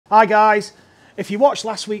Hi guys, if you watched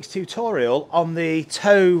last week's tutorial on the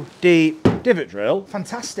toe deep divot drill,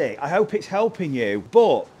 fantastic, I hope it's helping you.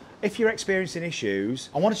 But if you're experiencing issues,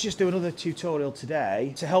 I wanted to just do another tutorial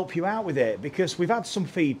today to help you out with it, because we've had some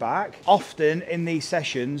feedback. Often in these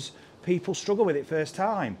sessions, people struggle with it first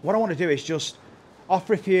time. What I want to do is just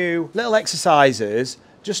offer a few little exercises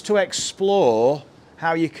just to explore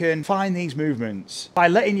how you can find these movements by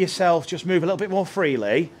letting yourself just move a little bit more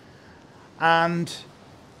freely and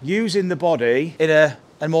using the body in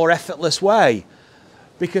a more effortless way,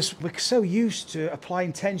 because we're so used to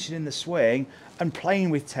applying tension in the swing and playing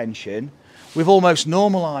with tension. We've almost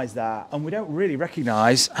normalized that, and we don't really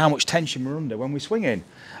recognize how much tension we're under when we're swinging.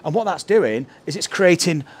 And what that's doing is it's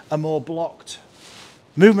creating a more blocked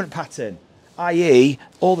movement pattern, i.e.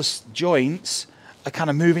 all the joints are kind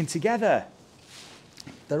of moving together.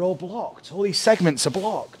 They're all blocked. All these segments are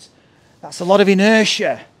blocked. That's a lot of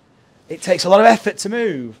inertia. It takes a lot of effort to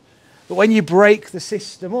move. But when you break the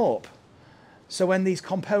system up, so when these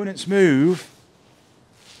components move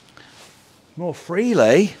more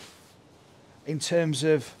freely in terms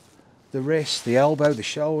of the wrist, the elbow, the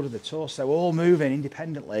shoulder, the torso, all moving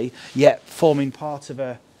independently, yet forming part of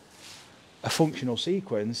a functional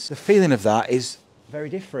sequence, the feeling of that is very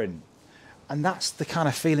different. And that's the kind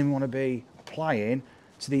of feeling we want to be applying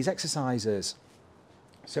to these exercises.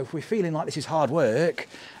 So if we're feeling like this is hard work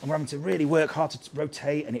and we're having to really work hard to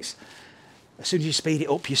rotate, and it's as soon as you speed it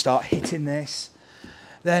up you start hitting this,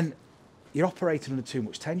 then you're operating under too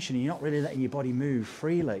much tension and you're not really letting your body move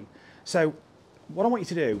freely. So what I want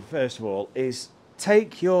you to do first of all is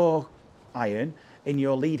take your iron in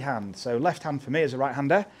your lead hand, so left hand for me as a right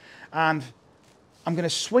hander, and I'm going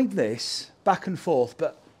to swing this back and forth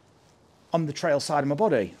but on the trail side of my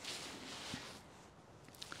body.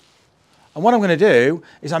 And what I'm going to do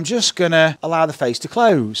is I'm just going to allow the face to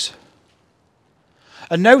close.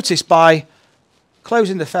 And notice by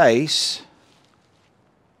closing the face,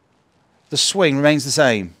 the swing remains the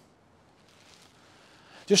same.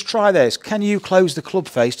 Just try this. Can you close the club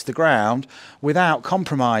face to the ground without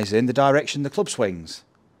compromising the direction the club swings?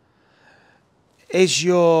 Is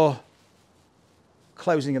your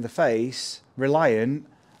closing of the face reliant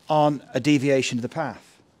on a deviation of the path?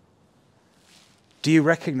 Do you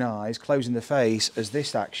recognise closing the face as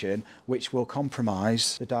this action which will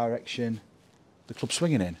compromise the direction the club's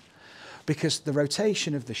swinging in? Because the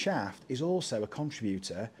rotation of the shaft is also a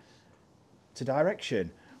contributor to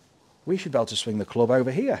direction. We should be able to swing the club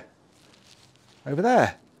over here, over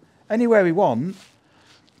there, anywhere we want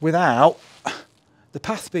without the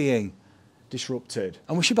path being disrupted.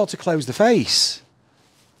 And we should be able to close the face.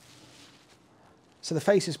 So the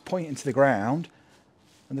face is pointing to the ground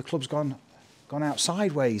and the club's gone out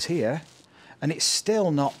sideways here, and it's still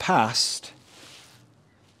not past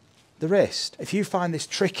the wrist. If you find this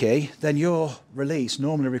tricky, then your release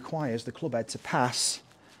normally requires the club head to pass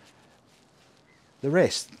the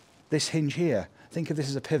wrist, this hinge here. Think of this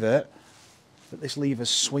as a pivot that this lever's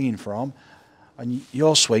swinging from, and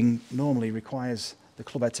your swing normally requires the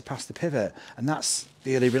club head to pass the pivot, and that's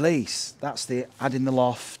the early release. That's the adding the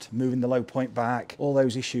loft, moving the low point back, all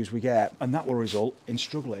those issues we get, and that will result in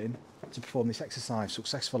struggling to perform this exercise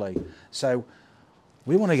successfully. So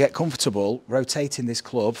we want to get comfortable rotating this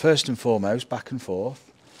club first and foremost back and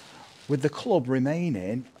forth, with the club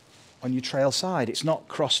remaining on your trail side. It's not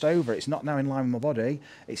crossed over, it's not now in line with my body,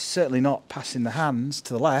 it's certainly not passing the hands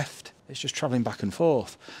to the left, it's just travelling back and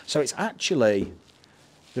forth. So it's actually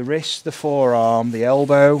the wrist, the forearm, the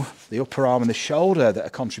elbow, the upper arm and the shoulder that are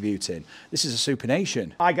contributing. This is a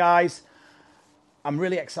supination. Hi guys, I'm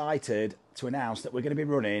really excited to announce that we're going to be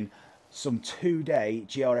running some 2-day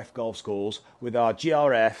GRF golf schools with our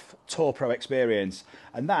GRF Tour Pro experience,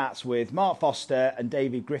 and that's with Mark Foster and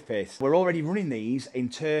David Griffiths. We're already running these in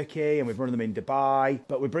Turkey and we've run them in Dubai,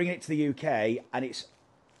 but we're bringing it to the UK, and it's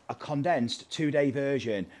a condensed 2-day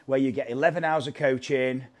version where you get 11 hours of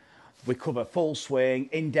coaching. We cover full swing,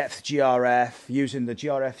 in-depth GRF using the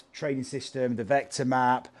GRF training system, the vector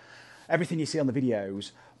map, everything you see on the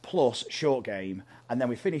videos, plus short game. And then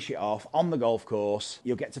we finish it off on the golf course.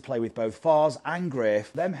 You'll get to play with both Fars and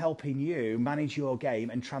Griff, them helping you manage your game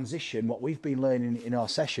and transition what we've been learning in our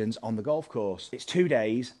sessions on the golf course. It's 2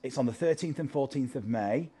 days. It's on the 13th and 14th of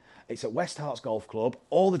May. It's at West Herts Golf Club.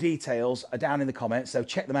 All the details are down in the comments, so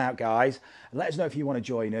check them out, guys. And let us know if you want to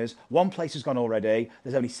join us. One place has gone already.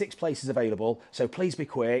 There's only 6 places available, so please be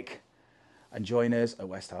quick and join us at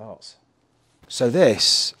West Herts. So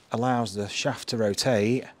this allows the shaft to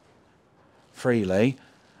rotate freely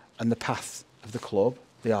and the path of the club,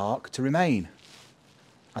 the arc, to remain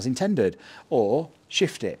as intended, or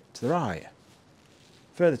shift it to the right,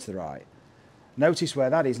 further to the right. Notice where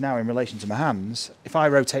that is now in relation to my hands. If I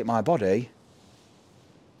rotate my body,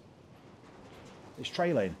 it's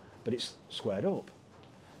trailing, but it's squared up.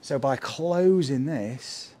 So by closing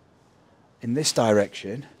this in this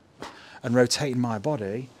direction and rotating my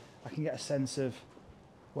body, I can get a sense of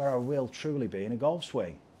where I will truly be in a golf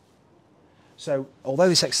swing. So although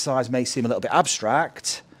this exercise may seem a little bit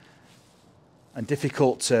abstract and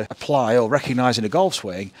difficult to apply or recognise in a golf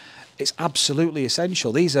swing, it's absolutely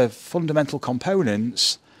essential. These are fundamental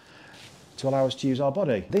components to allow us to use our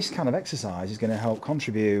body. This kind of exercise is going to help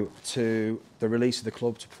contribute to the release of the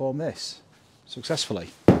club to perform this successfully.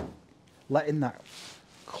 Letting that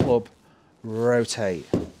club rotate.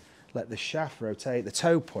 Let the shaft rotate, the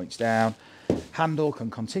toe points down, handle can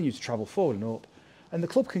continue to travel forward and up, and the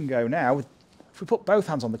club can go now, if we put both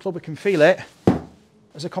hands on the club, we can feel it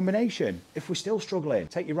as a combination. If we're still struggling,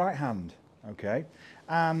 take your right hand, okay,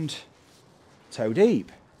 and toe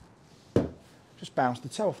deep. Just bounce the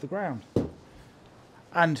toe off the ground.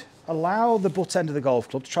 And allow the butt end of the golf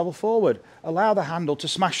club to travel forward. Allow the handle to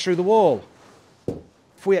smash through the wall.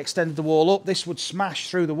 If we extended the wall up, this would smash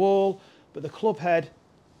through the wall, but the club head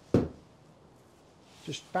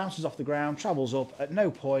just bounces off the ground, travels up. At no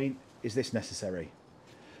point is this necessary.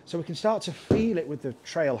 So we can start to feel it with the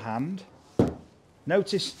trail hand.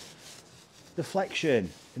 Notice the flexion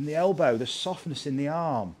in the elbow, the softness in the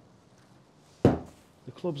arm.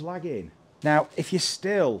 The club's lagging. Now, if you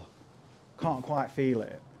still can't quite feel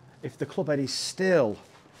it, if the club head is still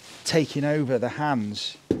taking over the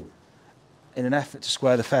hands in an effort to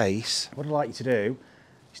square the face, what I'd like you to do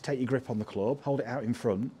is take your grip on the club, hold it out in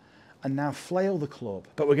front, and now flail the club.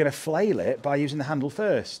 But we're going to flail it by using the handle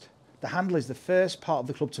first. The handle is the first part of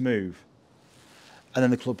the club to move, and then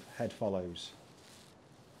the club head follows.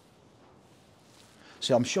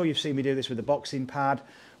 So I'm sure you've seen me do this with the boxing pad,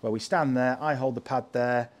 where we stand there, I hold the pad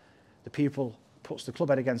there, the pupil puts the club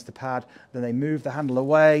head against the pad, then they move the handle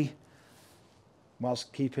away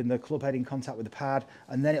whilst keeping the club head in contact with the pad,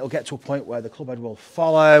 and then it'll get to a point where the club head will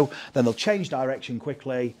follow, then they'll change direction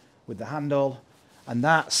quickly with the handle, and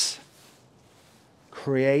that's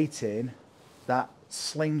creating that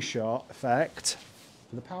slingshot effect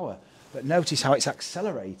for the power. But notice how it's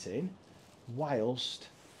accelerating whilst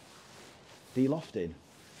de-lofting.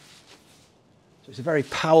 So it's a very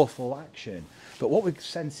powerful action. But what we're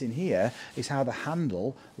sensing here is how the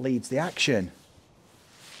handle leads the action.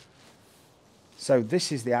 So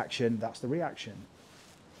this is the action, that's the reaction.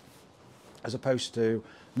 As opposed to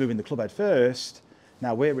moving the club head first,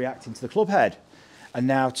 now we're reacting to the club head. And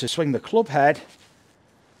now to swing the club head,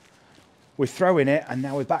 we're throwing it, and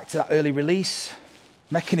now we're back to that early release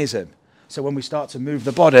mechanism. So when we start to move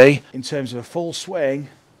the body in terms of a full swing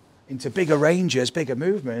into bigger ranges, bigger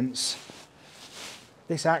movements,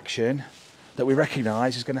 this action that we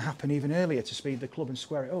recognise is going to happen even earlier to speed the club and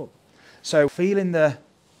square it up. So feeling the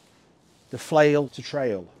flail to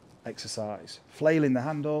trail exercise, flailing the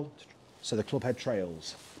handle so the club head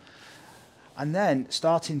trails. And then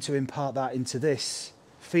starting to impart that into this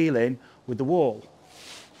feeling with the wall.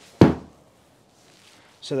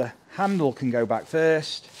 So the handle can go back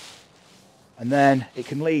first, and then it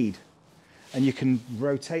can lead. And you can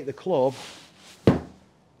rotate the club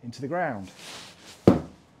into the ground.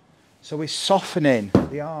 So we're softening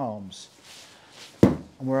the arms, and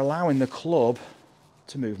we're allowing the club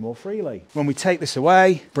to move more freely. When we take this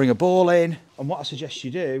away, bring a ball in, and what I suggest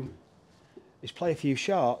you do is play a few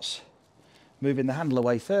shots, moving the handle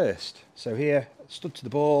away first. So here, stud to the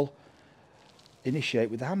ball,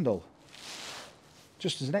 initiate with the handle.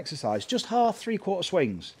 Just as an exercise, just half, three-quarter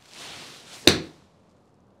swings.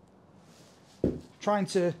 Trying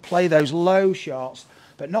to play those low shots,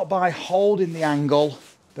 but not by holding the angle,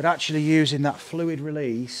 but actually using that fluid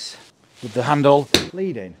release with the handle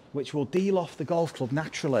leading, which will de-loft the golf club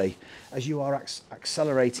naturally as you are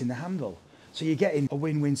accelerating the handle. So you're getting a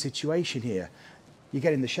win-win situation here. You're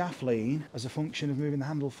getting the shaft lean as a function of moving the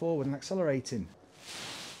handle forward and accelerating.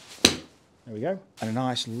 There we go. And a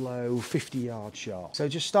nice low 50-yard shot. So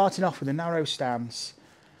just starting off with a narrow stance,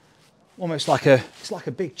 almost like it's like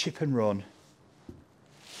a big chip and run.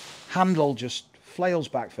 Handle just flails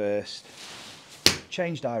back first,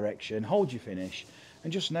 change direction, hold your finish,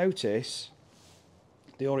 and just notice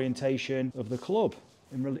the orientation of the club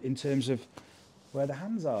in terms of where the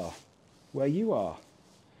hands are, where you are.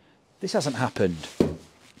 This hasn't happened.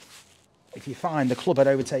 If you find the club head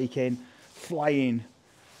overtaking, flying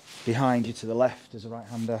behind you to the left as a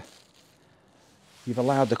right-hander, you've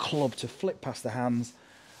allowed the club to flip past the hands,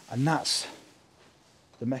 and that's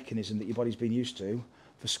the mechanism that your body's been used to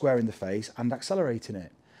for squaring the face and accelerating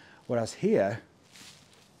it. Whereas here,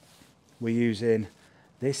 we're using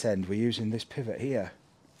This end, we're using this pivot here.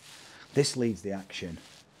 This leads the action.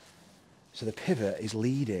 So the pivot is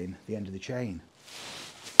leading the end of the chain.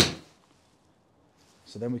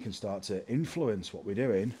 So then we can start to influence what we're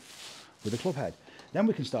doing with the club head. Then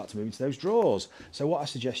we can start to move into those draws. So what I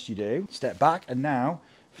suggest you do, step back and now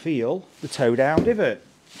feel the toe down divot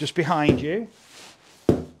just behind you.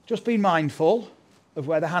 Just be mindful of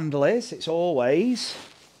where the handle is. It's always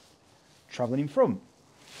travelling in front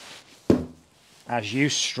as you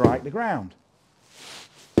strike the ground.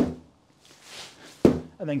 And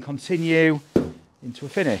then continue into a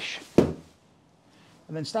finish. And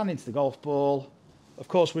then stand into the golf ball. Of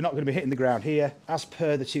course, we're not going to be hitting the ground here. As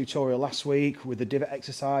per the tutorial last week with the divot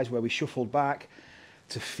exercise where we shuffled back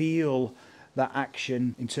to feel that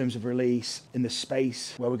action in terms of release in the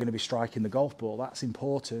space where we're going to be striking the golf ball. That's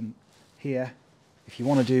important here. If you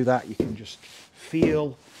want to do that, you can just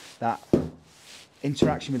feel that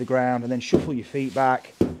interaction with the ground and then shuffle your feet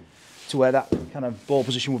back to where that kind of ball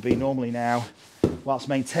position would be normally now, whilst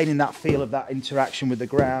maintaining that feel of that interaction with the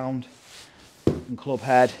ground and club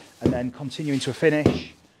head, and then continue into a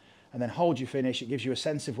finish, and then hold your finish. It gives you a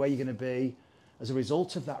sense of where you're going to be as a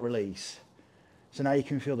result of that release. So now you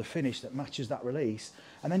can feel the finish that matches that release,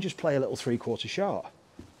 and then just play a little three-quarter shot.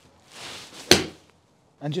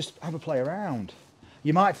 And just have a play around.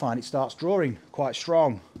 You might find it starts drawing quite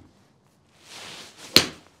strong.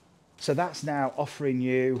 So that's now offering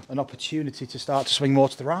you an opportunity to start to swing more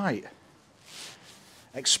to the right.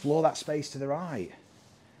 Explore that space to the right.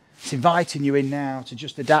 It's inviting you in now to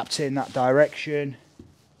just adapt in that direction.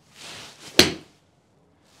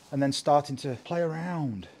 And then starting to play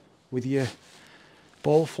around with your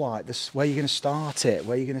ball flight. This where you're going to start it,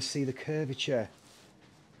 where you're going to see the curvature.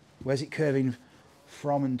 Where's it curving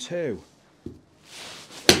from and to?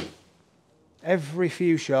 Every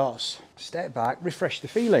few shots, step back, refresh the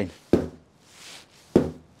feeling.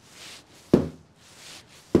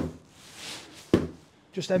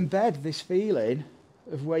 Just embed this feeling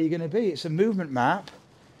of where you're going to be. It's a movement map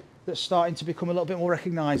that's starting to become a little bit more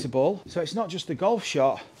recognisable. So it's not just the golf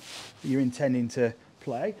shot that you're intending to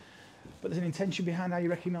play, but there's an intention behind how you're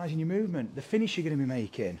recognising your movement, the finish you're going to be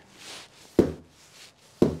making.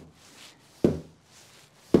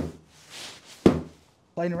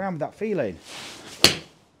 Playing around with that feeling.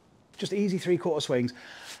 Just easy three-quarter swings.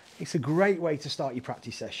 It's a great way to start your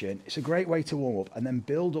practice session. It's a great way to warm up and then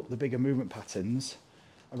build up the bigger movement patterns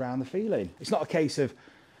around the feeling. It's not a case of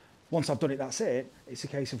once I've done it, that's it. It's a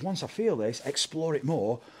case of once I feel this, explore it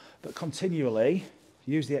more, but continually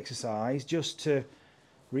use the exercise just to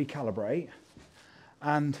recalibrate,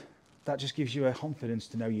 and that just gives you a confidence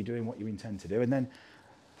to know you're doing what you intend to do, and then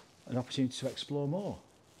an opportunity to explore more.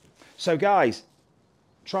 So guys,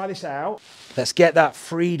 try this out. Let's get that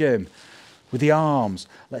freedom with the arms.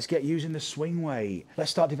 Let's get using the swing weight.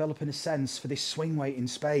 Let's start developing a sense for this swing weight in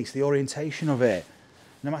space, the orientation of it.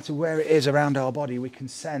 No matter where it is around our body, we can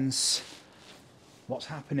sense what's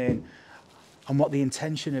happening and what the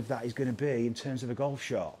intention of that is going to be in terms of a golf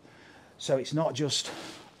shot. So it's not just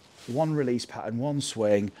one release pattern, one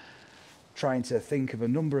swing, trying to think of a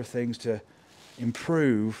number of things to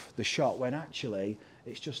improve the shot, when actually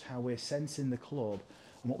it's just how we're sensing the club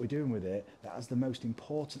and what we're doing with it that has the most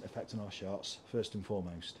important effect on our shots, first and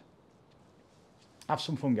foremost. Have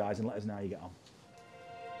some fun, guys, and let us know how you get on.